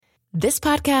This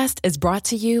podcast is brought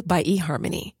to you by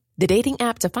eHarmony, the dating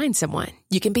app to find someone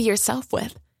you can be yourself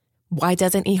with. Why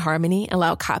doesn't eHarmony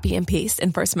allow copy and paste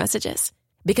in first messages?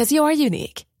 Because you are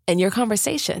unique, and your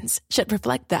conversations should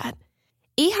reflect that.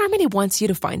 eHarmony wants you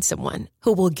to find someone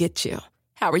who will get you.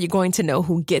 How are you going to know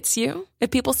who gets you?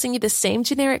 If people send you the same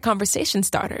generic conversation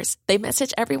starters they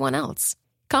message everyone else.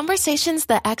 Conversations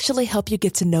that actually help you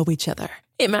get to know each other.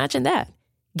 Imagine that.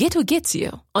 Get who gets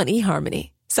you on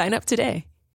eHarmony. Sign up today.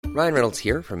 Ryan Reynolds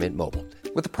here from Mint Mobile.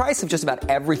 With the price of just about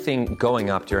everything going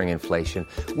up during inflation,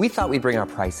 we thought we'd bring our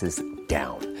prices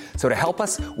down. So to help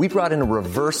us, we brought in a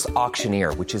reverse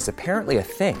auctioneer, which is apparently a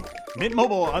thing. Mint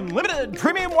Mobile Unlimited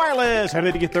Premium Wireless. How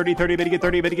to get 30, 30, bit to get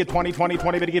 30, bit to get 20, 20,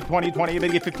 20, bit to get 20, 20, bit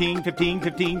to get 15, 15,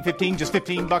 15, 15, just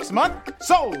 $15 a month?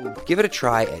 Sold! Give it a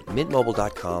try at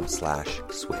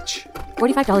mintmobile.com/switch.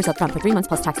 $45 up front for 3 months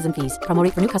plus taxes and fees. Promo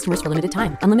rate for new customers for limited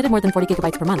time. Unlimited more than 40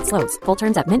 gigabytes per month. Slows full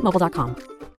terms at mintmobile.com.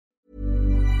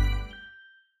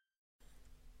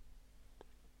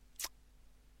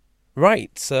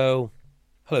 Right, so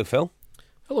hello Phil.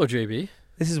 Hello JB.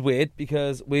 This is weird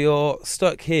because we are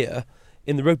stuck here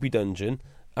in the rugby dungeon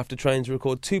after trying to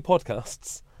record 2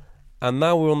 podcasts, and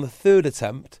now we're on the 3rd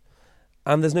attempt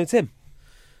and there's no Tim.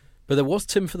 But there was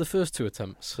Tim for the first 2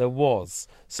 attempts. There was.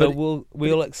 So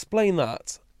we'll explain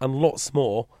that and lots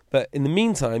more, but in the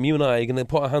meantime you and I are going to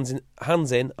put our hands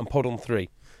in and pod on 3.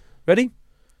 Ready?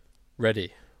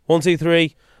 Ready. 1, 2,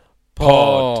 3.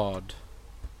 Pod.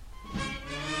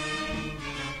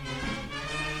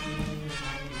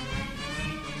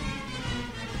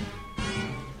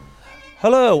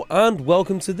 Hello and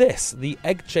welcome to this, the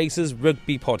Egg Chasers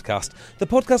Rugby Podcast. The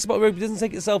podcast about rugby doesn't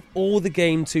take itself or the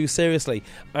game too seriously.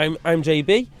 I'm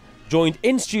JB, joined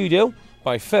in studio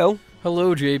by Phil.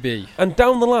 Hello JB. And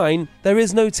down the line, there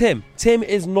is no Tim. Tim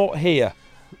is not here.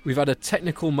 We've had a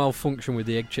technical malfunction with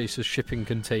the Egg Chasers shipping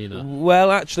container.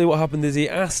 Well, actually what happened is he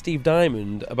asked Steve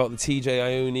Diamond about the TJ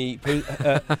Ione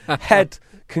head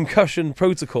concussion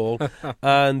protocol,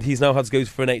 and he's now had to go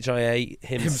for an HIA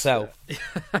himself.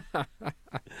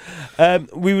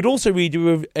 We would also read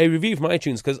a review from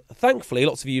iTunes because thankfully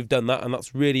lots of you have done that, and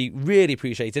that's really, really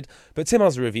appreciated. But Tim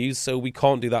has the reviews, so we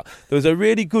can't do that. There was a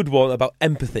really good one about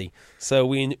empathy, so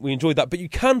we enjoyed that. But you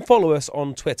can follow us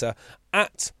on Twitter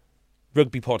at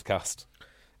Rugby Podcast,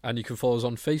 and you can follow us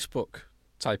on Facebook.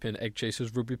 Type in Egg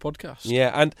Chasers Rugby Podcast.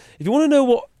 Yeah, and if you want to know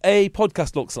what a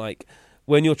podcast looks like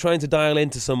when you're trying to dial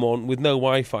into someone with no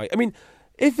Wi-Fi. I mean,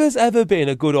 if there's ever been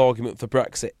a good argument for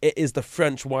Brexit, it is the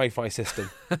French Wi-Fi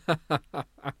system. I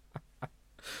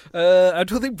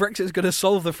don't think Brexit is going to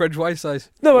solve the French Wi-Fi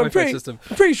system.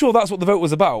 I'm pretty sure that's what the vote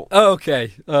was about. Oh,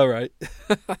 okay, all right.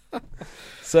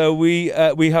 So we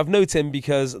have no Tim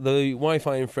because the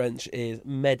Wi-Fi in France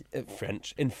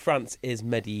is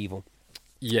medieval.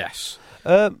 Yes.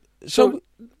 So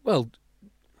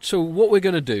what we're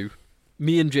going to do,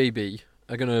 me and JB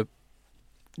are going to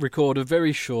record a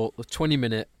very short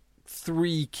 20-minute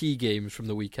 3 key games from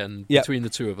the weekend between the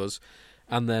two of us,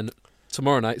 and then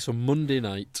tomorrow night, so Monday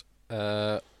night,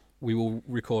 we will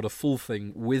record a full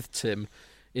thing with Tim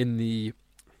in the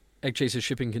Egg Chasers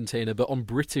shipping container, but on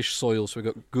British soil, so we've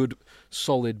got good,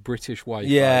 solid British Wi-Fi.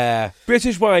 Yeah,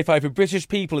 British Wi-Fi for British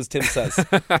people, as Tim says.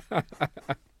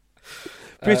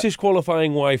 British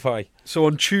qualifying Wi-Fi. So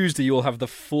on Tuesday you'll have the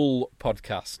full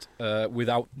podcast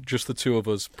without just the two of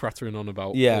us prattling on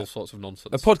about all sorts of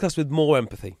nonsense. A podcast with more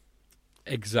empathy.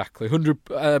 Exactly. 100%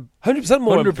 more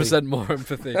 100% more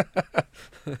empathy.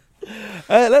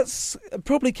 Let's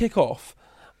probably kick off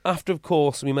after, of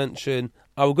course, we mention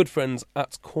our good friends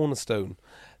at Cornerstone.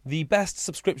 The best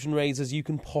subscription raisers you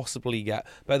can possibly get.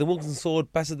 Better than Wilkinson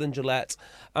Sword, better than Gillette.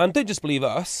 And don't just believe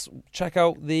us, check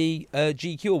out the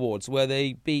GQ Awards where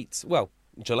they beat,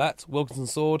 Gillette, Wilkinson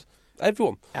Sword,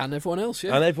 everyone. And everyone else,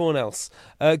 yeah. And everyone else.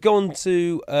 Go on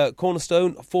to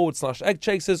Cornerstone/Egg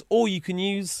Chasers, or you can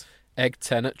use Egg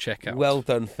 10 at checkout. Well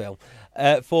done, Phil.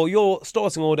 For your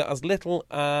starting order as little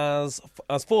as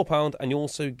 £4, and you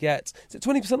also get, is it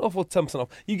 20% off or 10% off?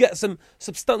 You get some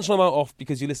substantial amount off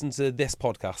because you listen to this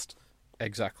podcast.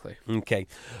 Exactly. Okay,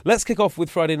 let's kick off with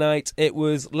Friday night. It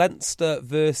was Leinster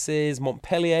versus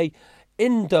Montpellier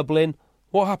in Dublin.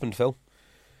 What happened, Phil?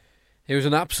 It was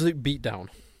an absolute beatdown.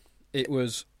 It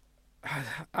was...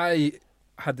 I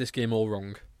had this game all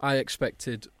wrong. I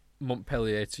expected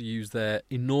Montpellier to use their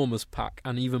enormous pack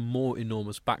and even more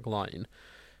enormous back line.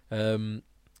 A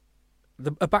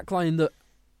back line that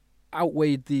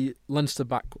outweighed the Leinster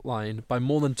back line by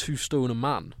more than 2 stone a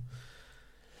man.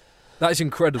 That is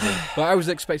incredible. But I was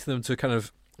expecting them to kind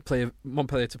of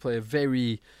Montpellier to play a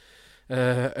very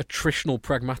attritional,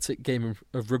 pragmatic game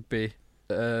of rugby,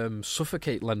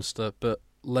 suffocate Leinster, but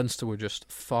Leinster were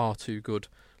just far too good.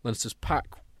 Leinster's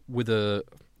pack, with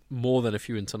more than a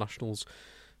few internationals,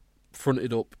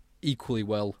 fronted up equally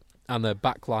well, and their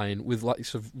back line with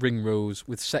likes of Ringrose,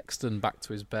 with Sexton back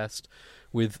to his best,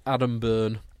 with Adam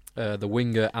Byrne, the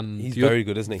winger, and he's very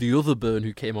good, isn't he? The other Byrne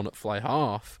who came on at fly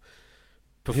half,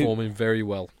 performing very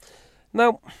well.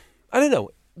 Now, I don't know.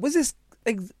 Is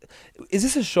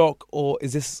this a shock, or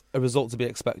is this a result to be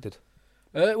expected?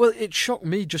 Well, it shocked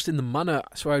me just in the manner.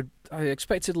 So I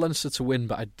expected Leinster to win,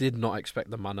 but I did not expect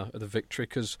the manner of the victory,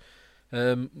 because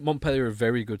Montpellier are a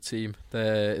very good team.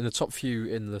 They're in the top few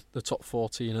in the top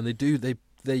 14, and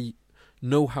they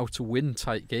know how to win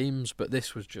tight games, but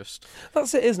this was just...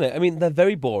 That's it, isn't it? I mean, they're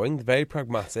very boring, they're very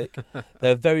pragmatic,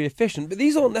 they're very efficient, but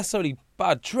these aren't necessarily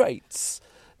bad traits.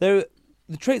 They're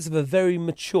the traits of a very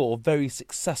mature, very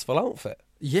successful outfit.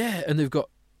 Yeah, and they've got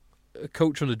a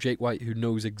coach under Jake White who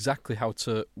knows exactly how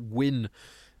to win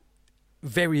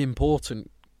very important,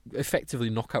 effectively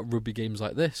knockout rugby games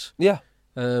like this. Yeah.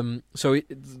 So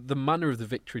the manner of the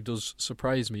victory does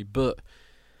surprise me, but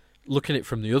looking at it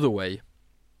from the other way,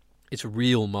 it's a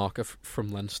real marker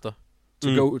from Leinster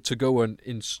to go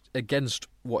against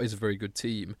what is a very good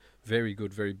team, very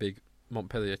good, very big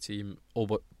Montpellier team,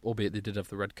 albeit they did have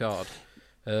the red card.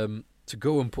 To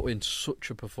go and put in such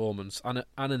a performance and an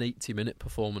 80-minute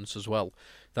performance as well,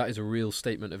 that is a real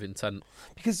statement of intent.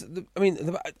 Because,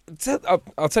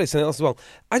 I'll tell you something else as well.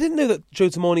 I didn't know that Joe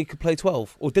Tamani could play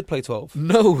 12, or did play 12.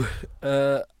 No,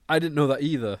 I didn't know that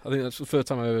either. I think that's the first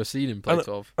time I've ever seen him play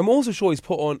 12. I'm also sure he's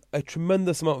put on a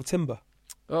tremendous amount of timber.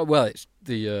 Oh, well, it's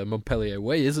the Montpellier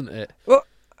way, isn't it? Well,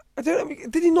 I don't know,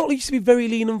 did he not used to be very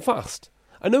lean and fast?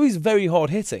 I know he's very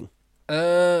hard-hitting.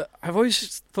 I've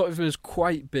always thought of him as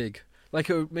quite big. Like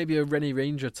maybe a Rennie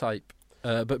Ranger type,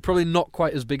 but probably not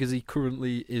quite as big as he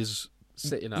currently is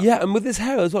sitting at. Yeah, and with his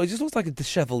hair as well, he just looks like a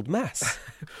dishevelled mess.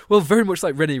 Well, very much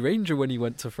like Rennie Ranger when he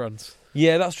went to France.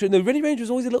 Yeah, that's true. No, Rennie Ranger was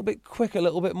always a little bit quicker, a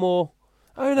little bit more,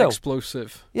 I don't know.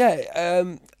 Explosive. Yeah,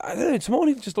 I don't know,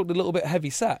 Tamani just looked a little bit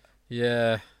heavy set.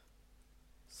 Yeah.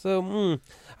 So,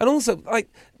 and also,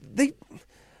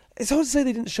 it's hard to say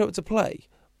they didn't show it to play,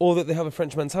 or that they have a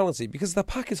French mentality, because their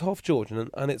pack is half Georgian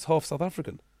and it's half South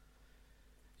African.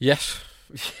 Yes.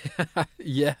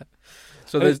 Yeah.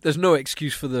 So there's no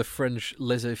excuse for the French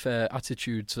laissez-faire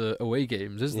attitude to away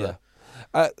games, is there?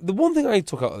 The one thing I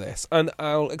took out of this, and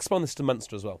I'll expand this to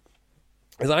Munster as well,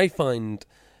 is I find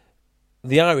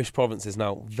the Irish provinces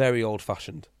now very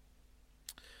old-fashioned.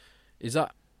 Is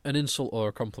that an insult or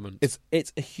a compliment? It's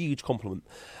a huge compliment.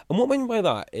 And what I mean by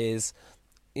that is,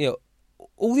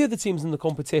 all the other teams in the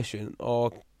competition are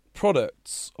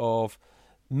products of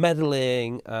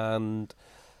meddling and...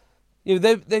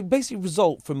 they basically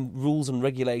result from rules and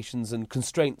regulations and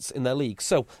constraints in their league.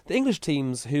 So the English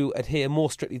teams who adhere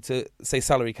more strictly to, say,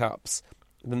 salary caps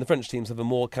than the French teams have a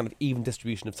more kind of even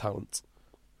distribution of talent.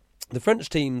 The French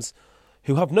teams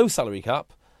who have no salary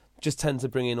cap just tend to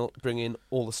bring in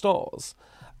all the stars.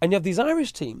 And you have these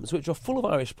Irish teams which are full of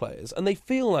Irish players, and they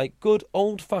feel like good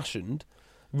old-fashioned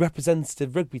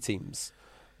representative rugby teams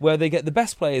where they get the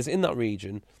best players in that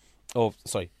region,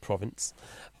 province.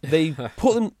 They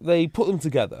put them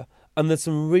together, and there's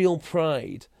some real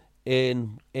pride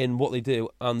in what they do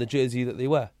and the jersey that they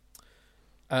wear.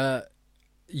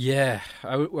 Yeah,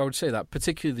 I would say that,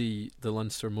 particularly the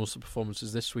Leinster and Munster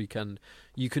performances this weekend.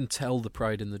 You can tell the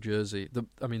pride in the jersey. The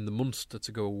Munster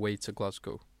to go away to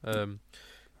Glasgow,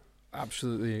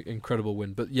 absolutely incredible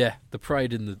win. But yeah, the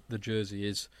pride in the jersey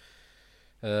is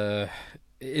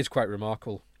quite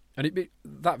remarkable. And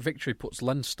that victory puts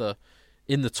Leinster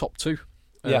in the top two,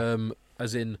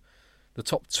 as in the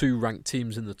top two ranked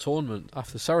teams in the tournament.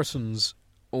 After Saracens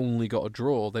only got a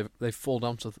draw, they've fallen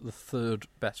down to the third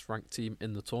best ranked team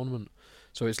in the tournament.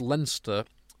 So it's Leinster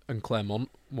and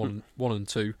Clermont, one and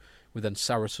two, with then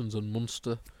Saracens and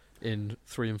Munster in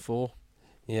 3 and 4.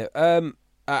 Yeah,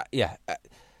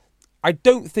 I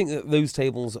don't think that those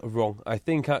tables are wrong. I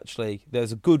think actually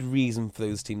there's a good reason for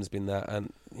those teams being there,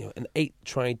 and an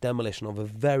 8-try demolition of a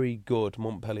very good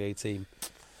Montpellier team.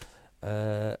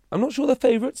 I'm not sure they're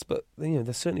favourites, but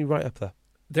they're certainly right up there.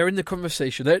 They're in the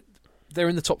conversation. They're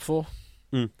in the top 4.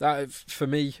 That, for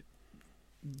me,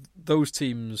 those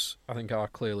teams I think are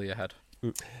clearly ahead.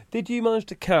 Did you manage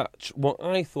to catch what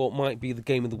I thought might be the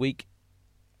game of the week?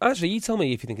 Actually, you tell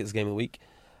me if you think it's the game of the week.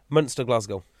 Munster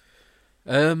Glasgow.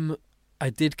 I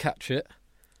did catch it.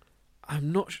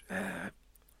 I'm not...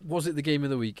 was it the game of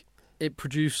the week? It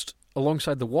produced,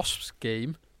 alongside the Wasps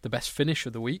game, the best finish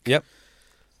of the week. Yep.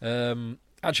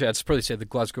 Actually, I'd probably say the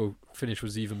Glasgow finish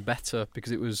was even better,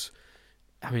 because it was...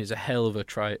 it's a hell of a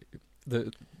try.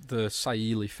 The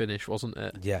Saili finish, wasn't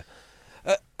it? Yeah.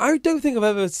 I don't think I've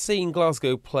ever seen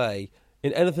Glasgow play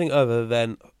in anything other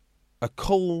than a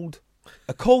cold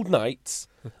night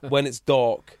when it's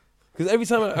dark. Because every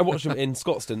time I watch them in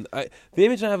Scotstoun, the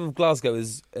image I have of Glasgow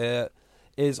is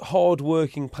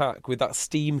hard-working pack with that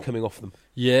steam coming off them.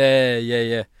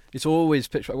 Yeah. It's always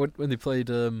pitch black. When they played,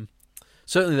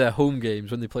 certainly their home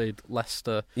games, when they played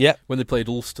Leicester, when they played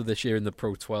Ulster this year in the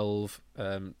Pro 12,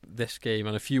 this game,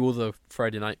 and a few other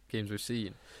Friday night games we've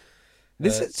seen.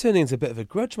 This is turning into a bit of a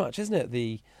grudge match, isn't it?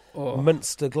 The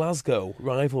Munster-Glasgow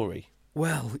rivalry.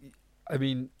 Well, I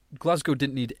mean, Glasgow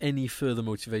didn't need any further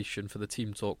motivation for the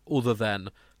team talk other than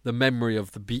the memory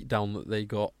of the beatdown that they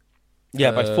got.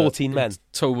 Yeah, by 14 men.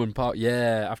 Thomond Park,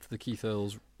 after the Keith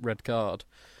Earls red card.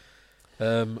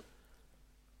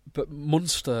 But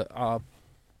Munster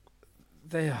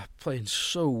they are playing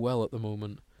so well at the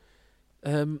moment.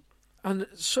 And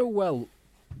so well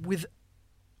with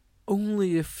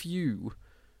only a few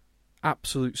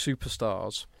absolute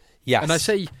superstars. Yes. And I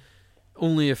say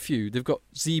only a few. They've got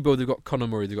Zebo, they've got Conor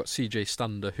Murray, they've got CJ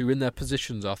Stander, who in their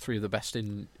positions are three of the best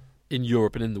in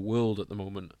Europe and in the world at the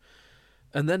moment.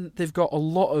 And then they've got a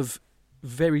lot of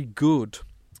very good,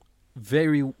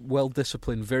 very well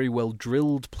disciplined, very well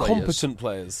drilled players. Competent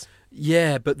players.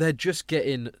 Yeah, but they're just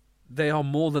they are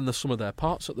more than the sum of their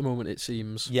parts at the moment, it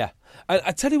seems. Yeah.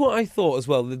 I tell you what I thought as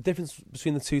well, the difference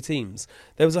between the two teams.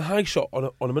 There was a high shot on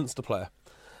a Munster player.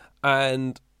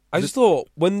 And I just thought,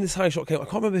 when this high shot came, I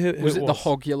can't remember who it was. Was it the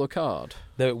Hogg yellow card?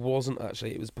 No, it wasn't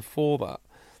actually. It was before that.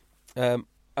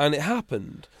 And it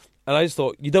happened. And I just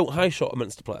thought, you don't high shot a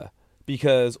Munster player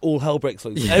because all hell breaks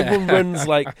loose. Yeah. Everyone runs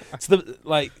to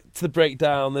the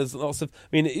breakdown. There's lots of.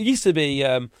 I mean, it used to be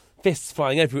fists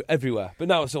flying everywhere, but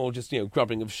now it's all just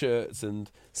grabbing of shirts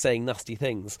and saying nasty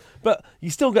things. But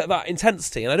you still get that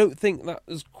intensity, and I don't think that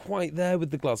was quite there with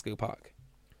the Glasgow pack,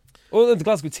 or the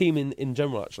Glasgow team in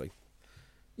general, actually.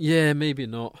 Yeah, maybe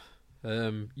not.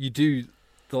 You do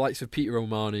the likes of Peter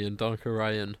O'Mahony and Donica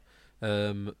Ryan,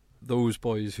 those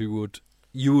boys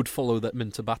you would follow them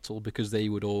into battle because they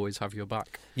would always have your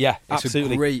back. Yeah, it's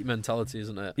absolutely. a great mentality,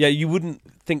 isn't it? Yeah, you wouldn't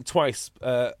think twice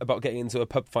about getting into a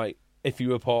pub fight if you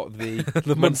were part of the,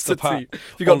 the Munster pack.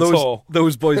 If you got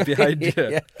those boys behind you.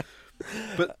 Yeah.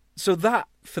 But so that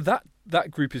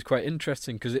group is quite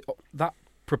interesting because that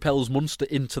propels Munster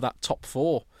into that top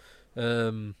four,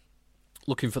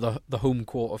 looking for the home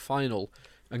quarter final.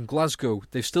 And Glasgow,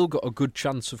 they've still got a good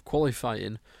chance of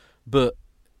qualifying, but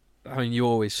I mean, you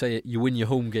always say it, you win your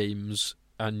home games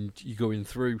and you're going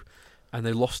through, and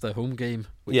they lost their home game,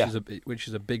 which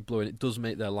is a big blow, and it does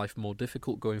make their life more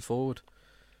difficult going forward.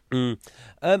 Well,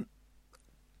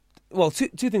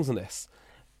 two things on this.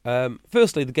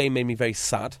 Firstly, the game made me very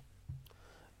sad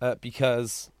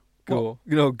because go.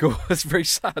 It's very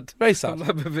sad. Very sad.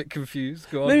 I'm a bit confused.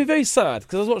 Go on. Made me very sad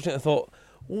because I was watching it and I thought,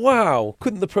 wow,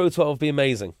 couldn't the Pro 12 be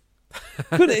amazing?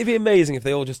 Couldn't it be amazing if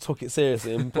they all just took it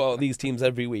seriously and put out these teams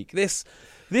every week? This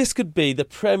could be the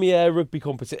premier rugby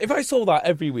competition. If I saw that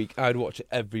every week, I'd watch it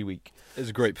every week. It's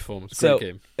a great performance, great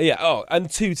game. Yeah, and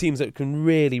two teams that can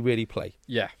really, really play.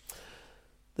 Yeah.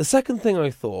 The second thing I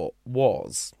thought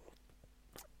was,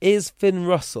 is Finn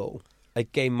Russell a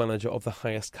game manager of the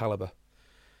highest calibre?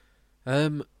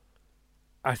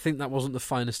 I think that wasn't the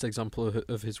finest example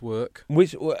of his work.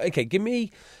 Give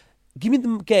me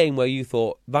the game where you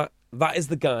thought that is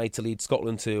the guy to lead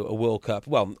Scotland to a World Cup,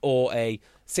 or a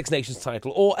Six Nations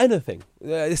title, or anything.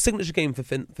 A signature game for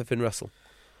Finn Russell.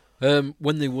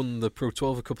 When they won the Pro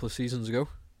 12 a couple of seasons ago,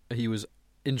 he was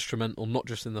instrumental, not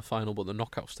just in the final, but the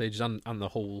knockout stages and the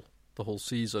whole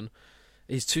season.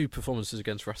 His two performances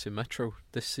against Racing Metro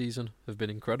this season have been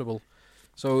incredible.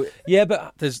 So yeah,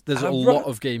 but there's a lot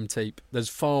of game tape. There's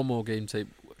far more game tape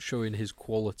showing his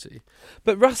quality.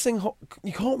 But Racing,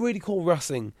 you can't really call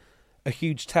Racing a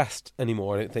huge test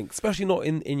anymore, I don't think, especially not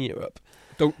in Europe.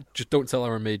 Don't tell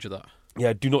Aaron Major that.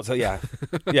 Yeah, do not tell. Yeah,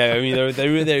 yeah. I mean,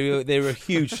 they were a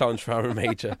huge challenge for Aaron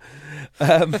Major,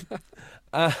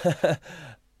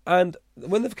 and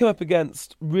when they've come up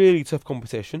against really tough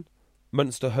competition,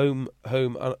 Munster home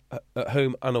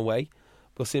and away.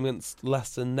 We'll see him against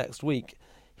Leicester next week.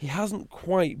 He hasn't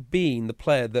quite been the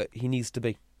player that he needs to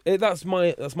be. That's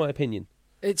my opinion.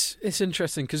 It's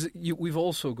interesting because we've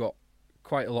also got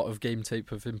quite a lot of game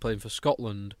tape of him playing for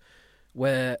Scotland,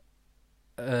 where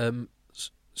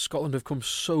Scotland have come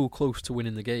so close to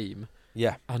winning the game,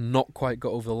 and not quite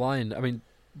got over the line. I mean,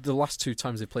 the last two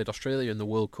times they played Australia in the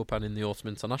World Cup and in the Autumn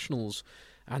Internationals,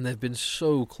 and they've been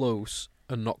so close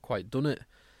and not quite done it.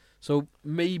 So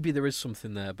maybe there is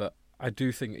something there, but I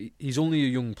do think he's only a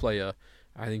young player.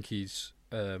 I think he's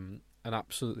an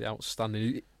absolutely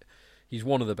outstanding. He's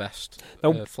one of the best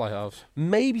fly halves.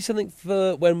 Maybe something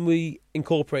for when we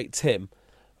incorporate Tim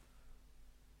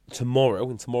tomorrow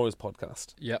in tomorrow's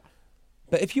podcast. Yeah.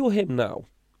 But if you're him now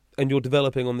and you're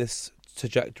developing on this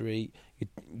trajectory,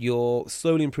 you're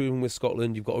slowly improving with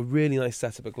Scotland, you've got a really nice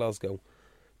setup at Glasgow,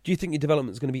 do you think your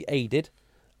development is going to be aided?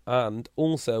 And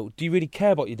also, do you really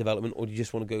care about your development, or do you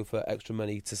just want to go for extra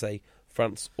money to, say,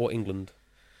 France or England?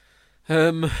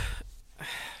 I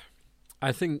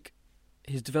think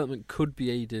his development could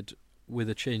be aided with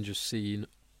a change of scene,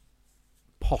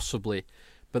 possibly.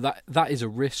 But that is a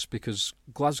risk, because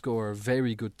Glasgow are a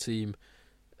very good team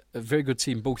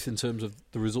both in terms of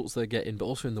the results they're getting, but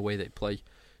also in the way they play.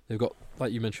 They've got,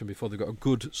 like you mentioned before, they've got a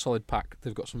good, solid pack.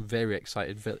 They've got some very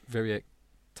excited, very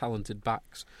talented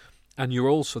backs. And you're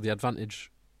also, the advantage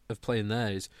of playing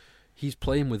there is he's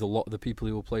playing with a lot of the people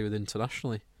he will play with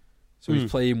internationally. So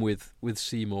he's playing with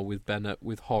Seymour, with Bennett,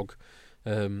 with Hogg,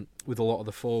 with a lot of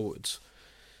the forwards.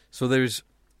 So there's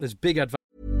big advantage.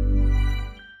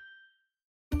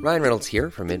 Ryan Reynolds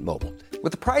here from Mint Mobile.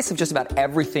 With the price of just about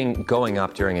everything going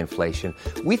up during inflation,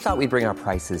 we thought we'd bring our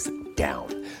prices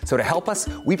down. So to help us,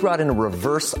 we brought in a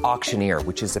reverse auctioneer,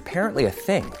 which is apparently a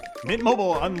thing. Mint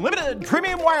Mobile Unlimited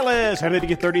Premium Wireless. How to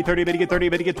get 30, 30, how to get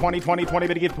 30, how to get 20, 20, 20,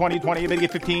 how to get 20, 20, how to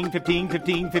get 15, 15,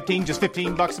 15, 15, just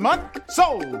 $15 a month?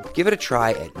 Sold! Give it a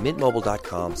try at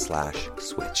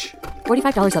mintmobile.com/switch.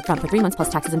 $45 up front for 3 months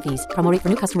plus taxes and fees. Promo rate for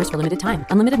new customers for limited time.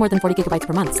 Unlimited more than 40 gigabytes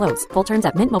per month. Slows full terms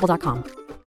at mintmobile.com.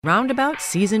 Roundabout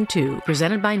Season 2,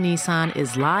 presented by Nissan,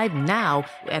 is live now,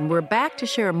 and we're back to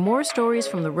share more stories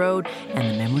from the road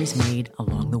and the memories made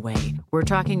along the way. We're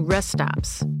talking rest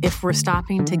stops, if we're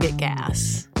stopping to get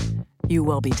gas. You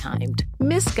will be timed.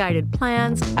 Misguided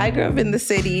plans. I grew up in the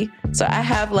city, so I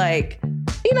have a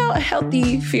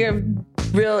healthy fear of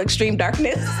real extreme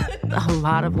darkness. A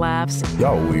lot of laughs.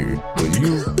 Y'all weird, but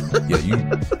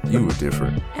you were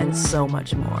different. And so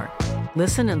much more.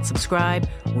 Listen and subscribe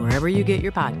wherever you get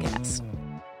your podcasts.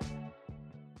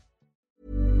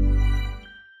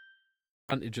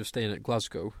 Advantage of staying at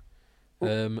Glasgow.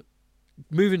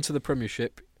 Moving to the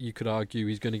Premiership, you could argue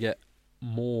he's going to get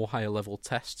more higher level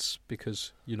tests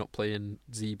because you're not playing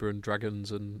Zebra and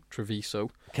Dragons and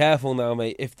Treviso. Careful now,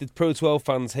 mate. If the Pro 12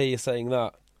 fans hear you saying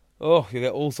that, you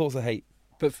get all sorts of hate.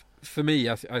 But for me,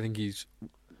 I think he's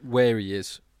where he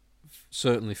is,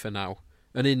 certainly for now.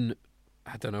 And in,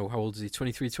 I don't know, how old is he,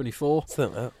 23, 24?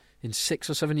 Something like that. In 6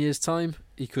 or 7 years' time,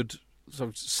 he could...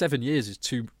 So 7 years is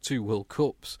two World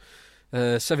Cups.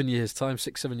 7 years' time,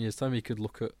 6-7 years' time, he could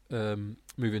look at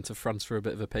moving to France for a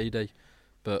bit of a payday.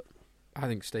 But I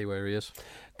think stay where he is.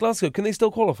 Glasgow, can they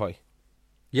still qualify?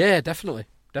 Yeah, definitely.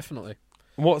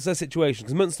 What's their situation?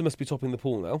 Because Munster must be topping the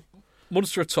pool now.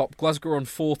 Munster are top. Glasgow are on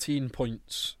 14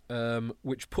 points,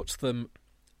 which puts them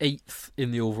 8th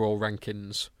in the overall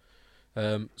rankings.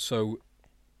 So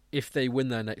if they win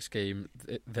their next game,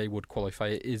 they would qualify.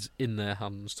 It is in their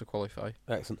hands to qualify.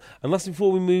 Excellent. And last,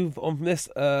 before we move on from this,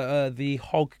 the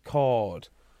Hogg card.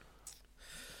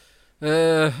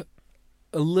 A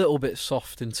little bit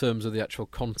soft in terms of the actual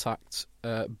contact,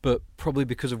 but probably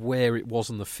because of where it was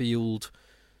on the field.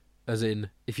 As in,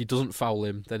 if he doesn't foul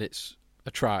him, then it's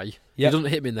a try. Yep. If he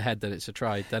doesn't hit him in the head, then it's a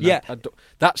try. Then yeah.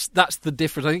 That's the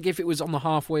difference. I think if it was on the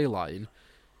halfway line,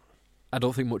 I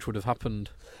don't think much would have happened.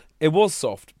 It was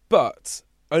soft, but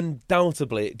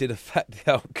undoubtedly it did affect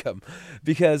the outcome,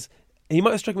 because he might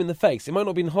have struck him in the face. It might not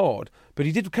have been hard, but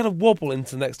he did kind of wobble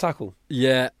into the next tackle.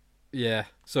 Yeah.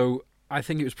 So I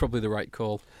think it was probably the right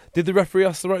call. Did the referee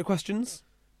ask the right questions?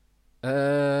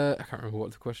 I can't remember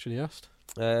what the question he asked.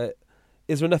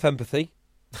 Is there enough empathy?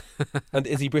 And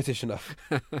is he British enough?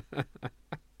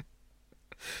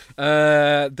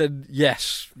 Then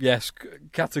yes,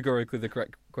 categorically the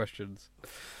correct questions.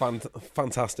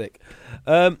 Fantastic.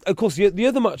 Of course, the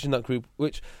other match in that group,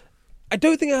 which I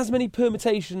don't think it has many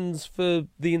permutations for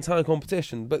the entire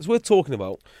competition, but it's worth talking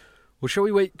about. Well, shall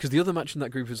we wait? Because the other match in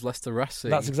that group is Leicester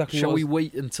Racing. That's exactly Shall what we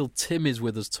wait until Tim is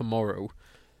with us tomorrow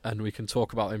and we can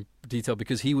talk about him in detail?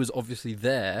 Because he was obviously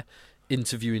there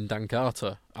interviewing Dan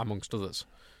Carter, amongst others.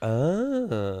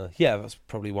 Yeah, that's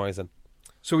probably wise then.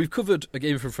 So we've covered a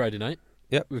game from Friday night.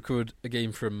 Yep. We've covered a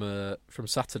game from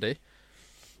Saturday.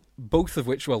 Both of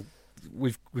which, well,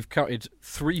 we've counted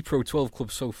 3 Pro 12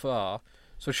 clubs so far.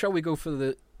 So shall we go for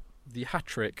the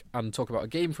hat-trick and talk about a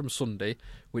game from Sunday,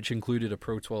 which included a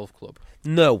Pro 12 club?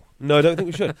 No, I don't think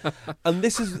we should. And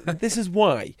this is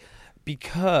why.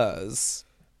 Because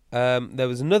there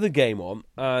was another game on,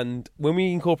 and when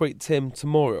we incorporate Tim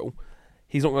tomorrow,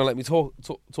 he's not going to let me talk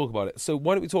about it. So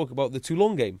why don't we talk about the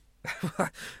Toulon game?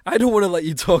 I don't want to let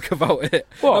you talk about it.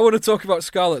 What? I want to talk about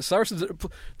Scarlet Saracens.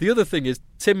 The other thing is,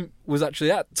 Tim was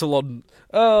actually at Toulon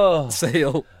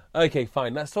Sale. Okay,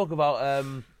 fine. Let's talk about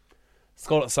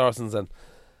Scarlet Saracens then.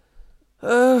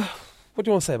 What do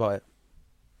you want to say about it?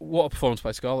 What a performance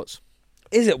by Scarlets.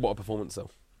 Is it what a performance,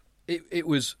 though? It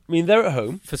was... I mean, they're at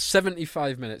home. For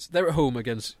 75 minutes. They're at home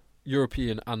against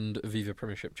European and Aviva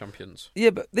Premiership champions. Yeah,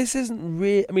 but this isn't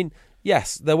really... I mean,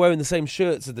 yes, they're wearing the same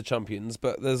shirts as the champions,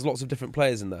 but there's lots of different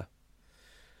players in there.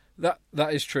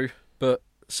 That is true. But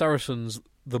Saracens,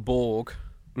 the Borg,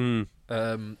 they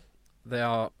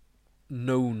are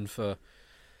known for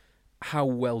how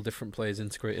well different players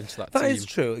integrate into that team. That is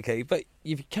true, okay, but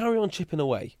if you carry on chipping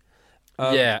away...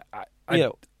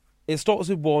 it starts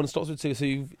with 1, it starts with 2, so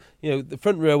the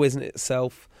front row isn't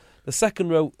itself. The second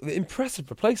row, impressive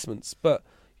replacements, but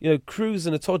Cruz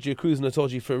and Itoje are Cruz and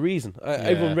Itoje for a reason.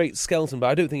 Everyone rates Skelton, but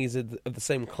I don't think he's of the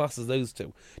same class as those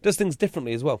two. Does things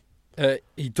differently as well.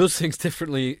 He does things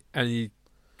differently, and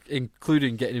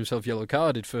including getting himself yellow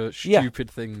carded for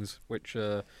stupid things, which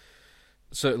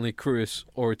certainly Cruz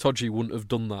or Itoje wouldn't have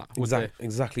done that. Would they?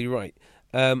 Exactly right.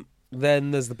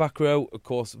 Then there's the back row. Of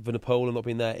course, Vunipola not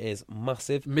being there is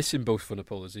massive. Missing both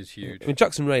Vunipolas is huge. I mean,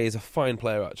 Jackson Ray is a fine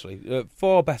player, actually.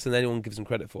 Far better than anyone gives him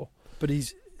credit for. But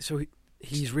he's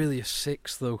really a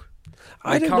 6, though.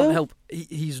 I can't know. Help.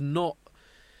 He's not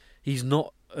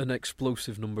an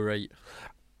explosive number 8.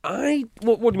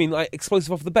 What do you mean, like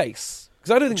explosive off the base?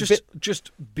 Because I don't think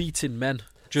just beating men.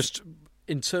 Just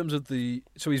in terms of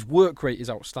so his work rate is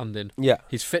outstanding. Yeah,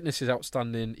 his fitness is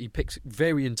outstanding. He picks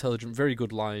very intelligent, very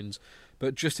good lines.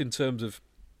 But just in terms of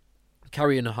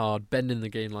carrying hard, bending the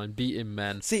gain line, beating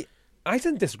men. See, I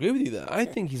tend to disagree with you there. I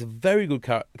think he's a very good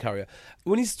carrier.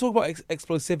 When you talk about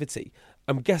explosivity,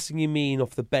 I'm guessing you mean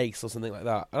off the base or something like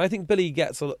that. And I think Billy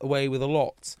gets away with a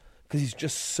lot because he's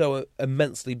just so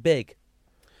immensely big.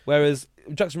 Whereas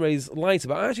Jackson Ray's lighter,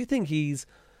 but I actually think he's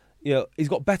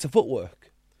got better footwork.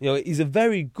 He's a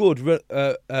very good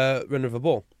runner of a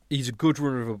ball. He's a good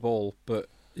runner of a ball, but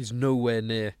he's nowhere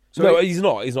near. He's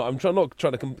not. He's not. I'm not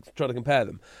trying to compare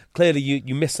them. Clearly,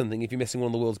 you miss something if you're missing one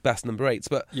of the world's best number 8s.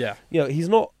 But he's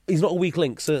not a weak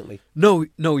link. Certainly. No,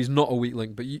 he's not a weak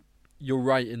link. But you're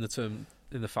right in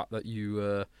the fact that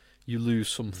you lose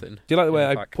something. Do you like the way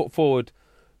I put forward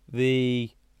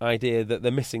the idea that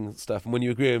they're missing stuff, and when you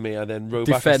agree with me, I then row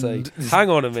back and say, "Hang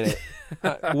on a minute,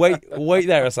 wait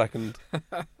there a second."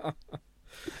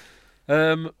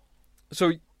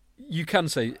 So you can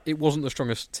say it wasn't the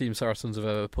strongest team Saracens have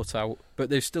ever put out, but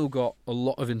they've still got a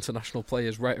lot of international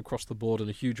players right across the board and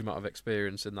a huge amount of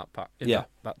experience in that pack,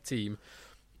 that team.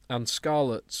 And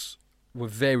Scarlets were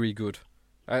very good.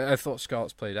 I thought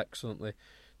Scarlets played excellently.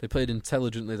 They played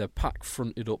intelligently. Their pack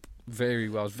fronted up very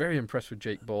well. I was very impressed with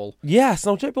Jake Ball. Yes,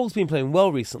 now Jake Ball's been playing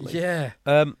well recently. Yeah.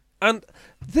 And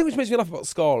the thing which makes me laugh about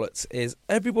Scarlets is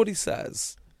everybody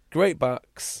says great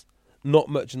backs, not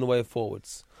much in the way of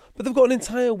forwards. But they've got an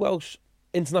entire Welsh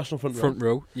international front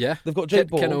row. Yeah. They've got Jake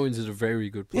Ball. Ken Owens is a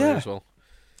very good player as well.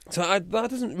 So that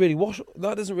doesn't really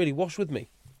wash with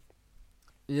me.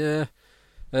 Yeah.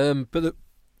 But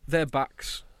their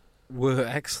backs were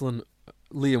excellent.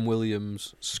 Liam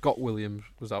Williams, Scott Williams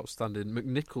was outstanding.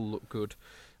 McNichol looked good,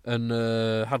 and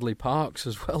Hadley Parks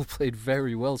as well played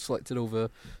very well. Selected over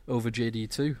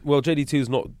JD2. Well, JD2's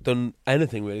not done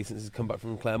anything really since he's come back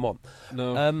from Claremont.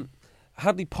 No.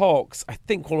 Hadley Parks, I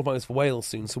think, qualifies for Wales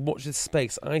soon. So watch this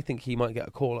space. I think he might get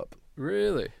a call up.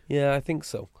 Really? Yeah, I think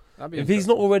so. If he's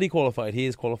not already qualified, he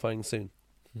is qualifying soon.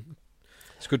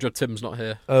 It's a good job Tim's not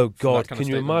here. Oh God, can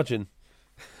you imagine?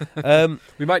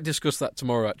 We might discuss that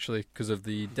tomorrow, actually, because of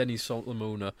the Denis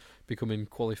Saint-Lamona becoming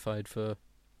qualified for...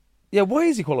 Yeah, why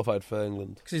is he qualified for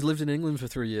England? Because he's lived in England for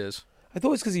 3 years. I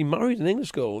thought it's because he married an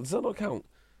English girl. Does that not count?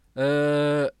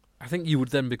 I think you would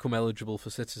then become eligible for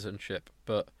citizenship,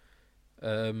 but...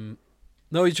 no,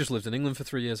 he's just lived in England for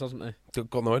 3 years, hasn't he?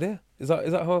 Got no idea. Is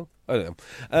that how? I don't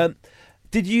know.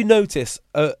 Did you notice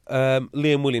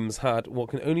Liam Williams had what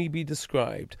can only be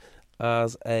described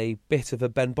as a bit of a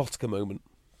Ben Botka moment?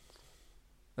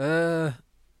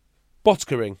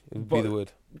 Botkering would be the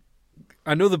word.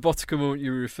 I know the Botka moment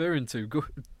you're referring to. Go,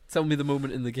 tell me the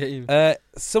moment in the game.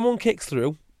 Someone kicks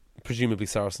through, presumably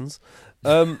Saracens,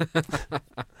 and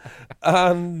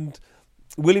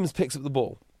Williams picks up the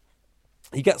ball.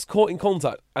 He gets caught in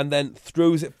contact and then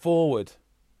throws it forward.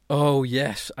 Oh,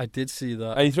 yes, I did see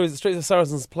that. And he throws it straight to the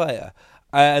Saracens player,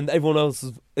 and everyone else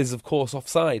is of course,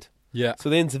 offside. Yeah. So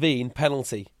they intervene,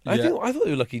 penalty. I thought they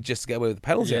were lucky just to get away with the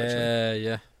penalty, actually.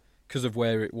 Yeah. Because of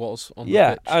where it was on the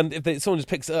pitch. And if someone just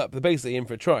picks it up, they're basically in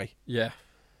for a try. Yeah.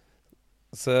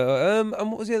 So, and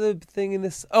what was the other thing in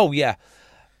this? Oh, yeah.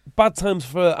 Bad times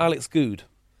for Alex Good.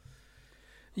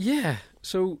 Yeah,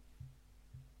 so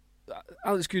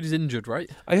Alex Good is injured, right?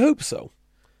 I hope so.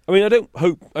 I mean, I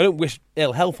don't wish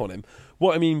ill health on him.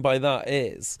 What I mean by that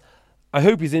is, I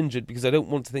hope he's injured because I don't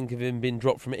want to think of him being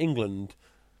dropped from England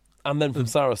and then from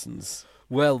Saracens.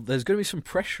 Well, there's going to be some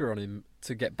pressure on him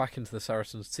to get back into the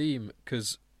Saracens team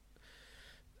because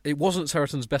it wasn't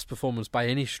Saracens' best performance by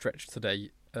any stretch today.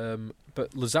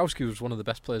 But Lazowski was one of the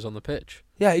best players on the pitch.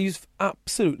 Yeah, he was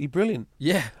absolutely brilliant.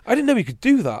 Yeah. I didn't know he could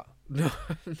do that. No,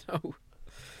 no.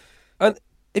 And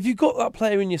if you've got that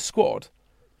player in your squad,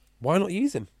 why not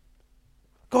use him?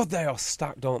 God, they are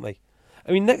stacked, aren't they?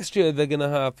 I mean, next year they're going to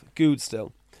have Good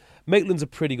still. Maitland's a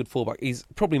pretty good fullback. He's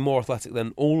probably more athletic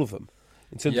than all of them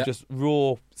in terms of just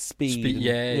raw speed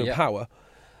and power.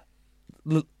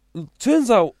 Turns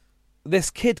out this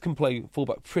kid can play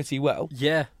fullback pretty well.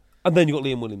 Yeah. And then you've got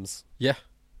Liam Williams. Yeah.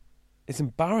 It's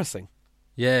embarrassing.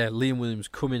 Yeah, Liam Williams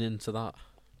coming into that.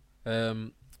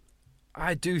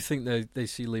 I do think they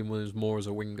see Liam Williams more as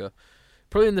a winger.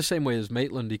 Probably in the same way as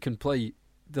Maitland. He can play...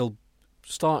 They'll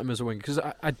start him as a winger. Because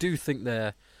I do think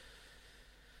their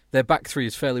back three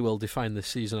is fairly well defined this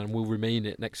season and will remain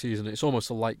it next season. It's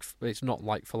almost it's not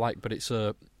like for like, but it's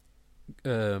a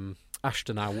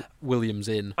Ashton out, Williams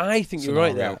in. I think scenario. You're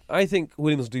right there. I think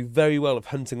Williams will do very well of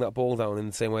hunting that ball down in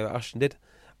the same way that Ashton did,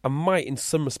 and might in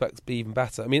some respects be even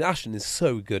better. I mean, Ashton is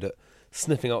so good at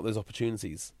sniffing out those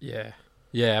opportunities. Yeah.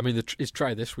 Yeah, I mean, his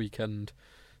try this weekend,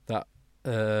 that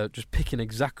just picking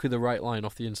exactly the right line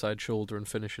off the inside shoulder and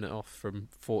finishing it off from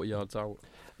 40 yards out.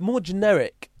 More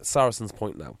generic Saracens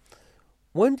point now.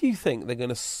 When do you think they're going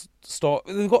to start...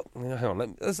 They've got... Hang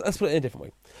on, let's put it in a different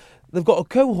way. They've got a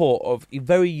cohort of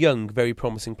very young, very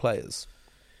promising players.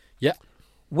 Yeah.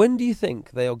 When do you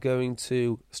think they are going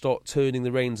to start turning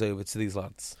the reins over to these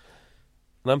lads?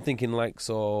 And I'm thinking likes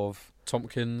of...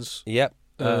 Tompkins. Yep.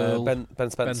 Earl, Ben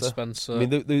Spencer. Ben Spencer. I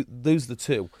mean, those are the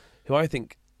two who I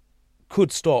think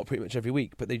could start pretty much every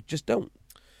week, but they just don't.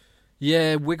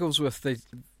 Yeah, Wigglesworth,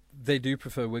 they do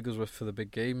prefer Wigglesworth for the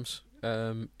big games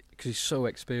because he's so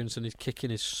experienced and his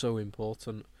kicking is so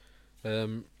important.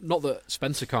 Not that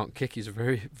Spencer can't kick, he's a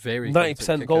very, very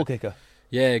 90% goal kicker.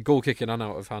 Yeah, goal kicking and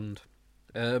out of hand.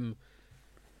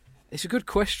 It's a good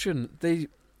question.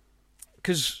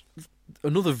 Because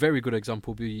another very good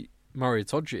example would be Mario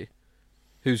Toggi,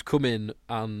 who's come in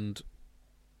and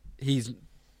he's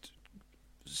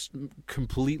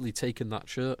completely taken that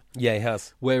shirt. Yeah, he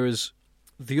has. Whereas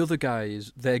the other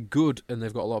guys, they're good and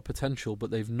they've got a lot of potential, but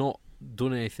they've not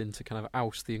done anything to kind of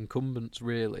oust the incumbents,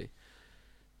 really.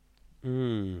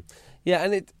 Yeah,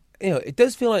 and it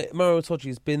does feel like Mario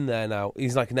Toggi's been there now.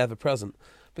 He's like an ever-present.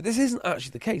 But this isn't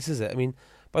actually the case, is it? I mean,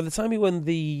 by the time he won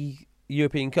the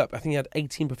European Cup, I think he had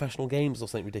 18 professional games or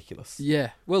something ridiculous.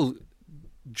 Yeah, well,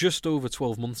 just over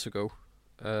 12 months ago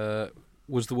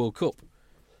was the World Cup,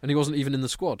 and he wasn't even in the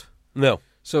squad. No.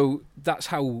 So that's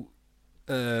how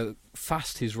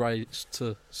fast his rise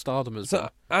to stardom has been.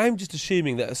 I'm just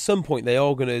assuming that at some point they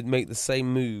are going to make the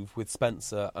same move with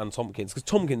Spencer and Tompkins, because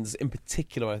Tompkins in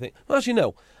particular, I think... Well, actually,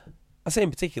 no. I say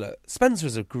in particular, Spencer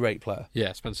is a great player.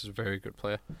 Yeah, Spencer's a very good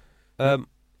player.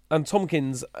 And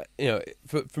Tompkins,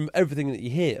 from everything that you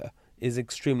hear, is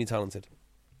extremely talented.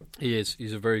 He is.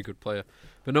 He's a very good player.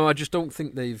 But no, I just don't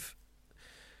think they've...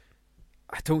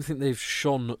 I don't think they've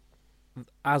shone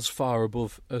as far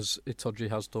above as Itoje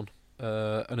has done.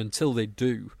 And until they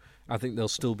do, I think they'll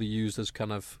still be used as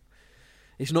kind of...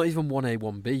 It's not even 1A,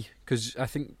 1B, because I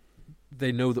think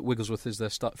they know that Wigglesworth is their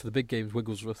start... For the big games,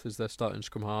 Wigglesworth is their starting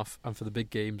scrum half, and for the big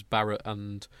games, Barrett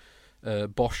and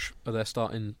Bosch are their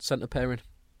starting centre pairing.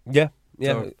 Yeah,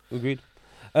 agreed.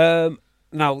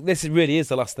 Now, this really is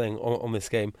the last thing on this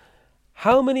game.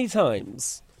 How many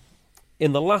times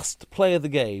in the last play of the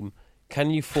game can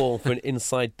you fall for an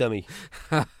inside dummy?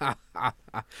 Well,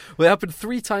 it happened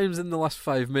 3 times in the last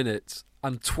 5 minutes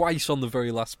and twice on the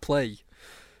very last play.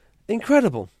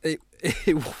 Incredible. It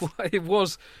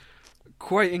was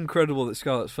quite incredible that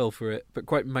Scarlets fell for it, but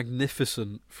quite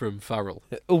magnificent from Farrell.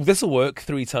 Oh, this'll work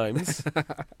 3 times.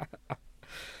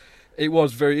 It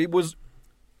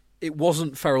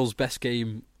wasn't Farrell's best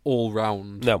game all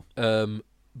round. No.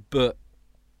 But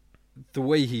the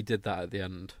way he did that at the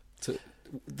end,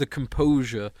 the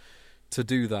composure to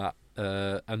do that,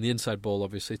 and the inside ball,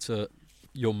 obviously, to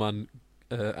your man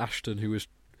Ashton, who was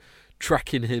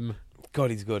tracking him.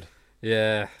 God, he's good.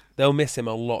 Yeah. They'll miss him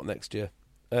a lot next year.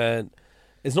 And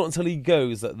it's not until he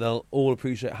goes that they'll all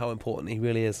appreciate how important he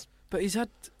really is. But he's had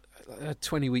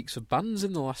 20 weeks of bans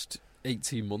in the last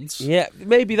 18 months. Yeah,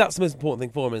 maybe that's the most important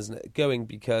thing for him, isn't it? Going,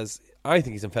 because I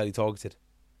think he's unfairly targeted.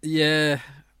 Yeah.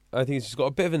 I think he's just got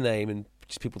a bit of a name and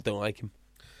just people don't like him.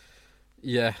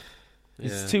 Yeah.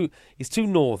 He's too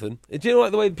northern. Do you know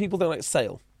like the way people don't like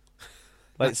Sale?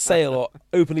 Like Sale are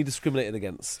openly discriminated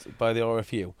against by the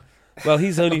RFU. Well,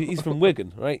 he's from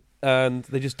Wigan, right? And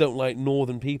they just don't like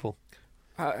northern people.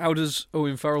 How does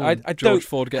Owen Farrell and George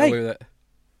Ford get away with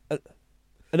it?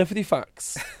 Enough with your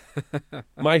facts.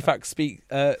 My facts speak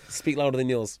louder than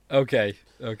yours. Okay.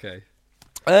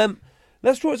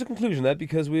 Let's draw it to a conclusion there,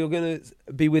 because we are going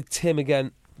to be with Tim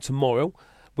again tomorrow.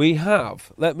 We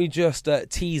have, let me just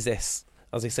tease this,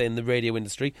 as they say in the radio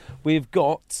industry. We've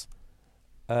got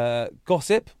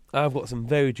gossip. I've got some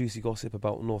very juicy gossip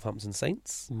about Northampton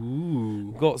Saints. Ooh.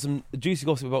 We've got some juicy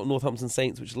gossip about Northampton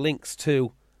Saints, which links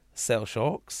to Sale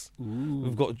Sharks. Ooh.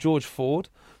 We've got George Ford.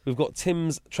 We've got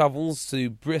Tim's travels to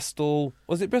Bristol.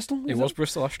 Was it Bristol? It was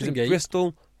Bristol, Ashton Gate.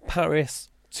 Bristol,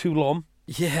 Paris, Toulon.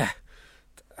 Yeah.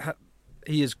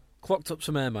 He has clocked up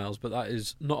some air miles, but that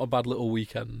is not a bad little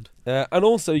weekend. And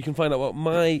also you can find out about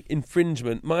my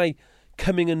infringement, my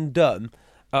coming undone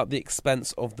at the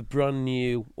expense of the brand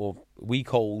new, or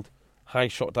week-old, high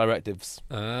shot directives.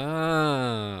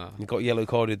 Ah. You got yellow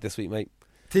carded this week, mate.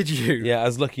 Did you? Yeah, I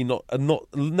was lucky not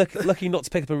to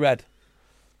pick up a red.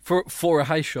 For a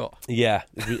high shot? Yeah.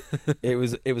 It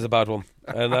was a bad one.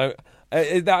 And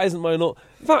that isn't my not.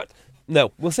 In fact,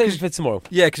 no, we'll save it for tomorrow.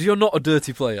 Yeah, because you're not a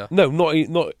dirty player. No,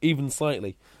 not even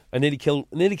slightly. I nearly killed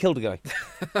a guy.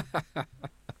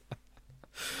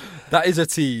 That is a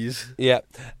tease. Yeah.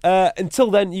 Until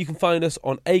then, you can find us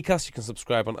on Acast. You can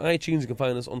subscribe on iTunes. You can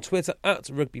find us on Twitter at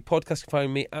Rugby Podcast. You can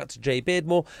find me at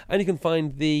jbeardmore. And you can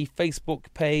find the Facebook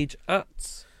page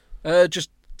at... just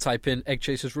type in Egg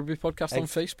Chasers Rugby Podcast on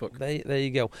Facebook. There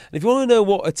you go. And if you want to know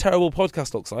what a terrible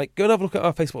podcast looks like, go and have a look at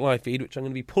our Facebook live feed, which I'm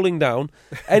going to be pulling down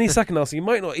any second now, so you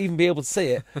might not even be able to see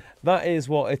it. That is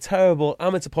what a terrible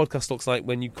amateur podcast looks like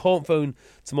when you can't phone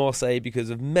to Marseille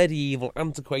because of medieval,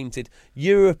 antiquated,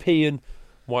 European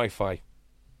Wi-Fi.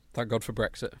 Thank God for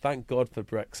Brexit. Thank God for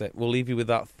Brexit. We'll leave you with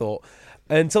that thought.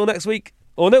 Until next week.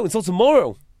 Oh no, until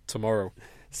tomorrow. Tomorrow.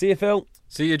 See you, Phil.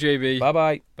 See you, JB.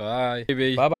 Bye-bye. Bye.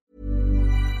 JB. Bye-bye.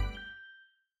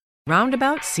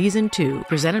 Roundabout Season 2,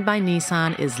 presented by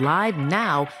Nissan, is live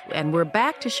now, and we're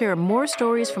back to share more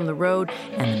stories from the road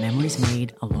and the memories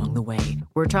made along the way.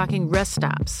 We're talking rest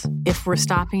stops. If we're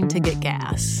stopping to get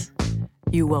gas,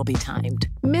 you will be timed.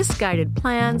 Misguided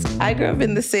plans. I grew up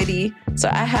in the city, so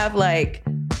I have a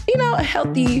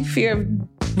healthy fear of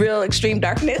real extreme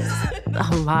darkness.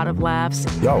 A lot of laughs.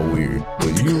 Y'all weird,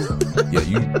 but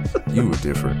you were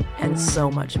different. And so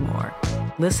much more.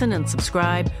 Listen and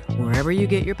subscribe wherever you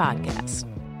get your podcasts.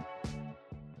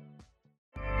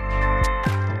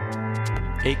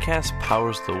 Acast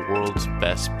powers the world's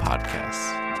best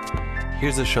podcasts.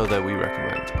 Here's a show that we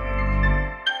recommend.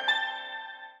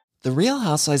 The Real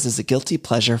Housewives is a guilty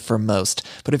pleasure for most,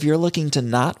 but if you're looking to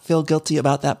not feel guilty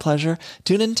about that pleasure,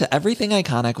 tune in to Everything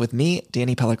Iconic with me,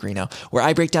 Danny Pellegrino, where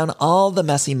I break down all the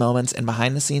messy moments and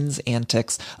behind-the-scenes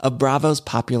antics of Bravo's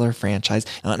popular franchise.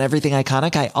 And on Everything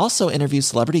Iconic, I also interview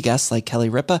celebrity guests like Kelly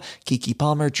Ripa, Keke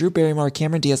Palmer, Drew Barrymore,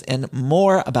 Cameron Diaz, and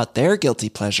more about their guilty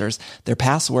pleasures, their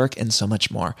past work, and so much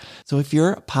more. So if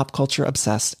you're pop culture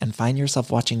obsessed and find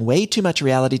yourself watching way too much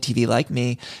reality TV like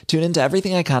me, tune in to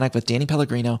Everything Iconic with Danny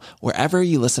Pellegrino, wherever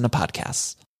you listen to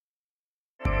podcasts.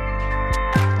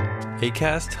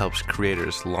 Acast helps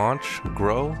creators launch,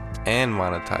 grow, and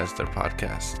monetize their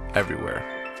podcasts everywhere.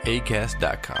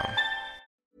 Acast.com.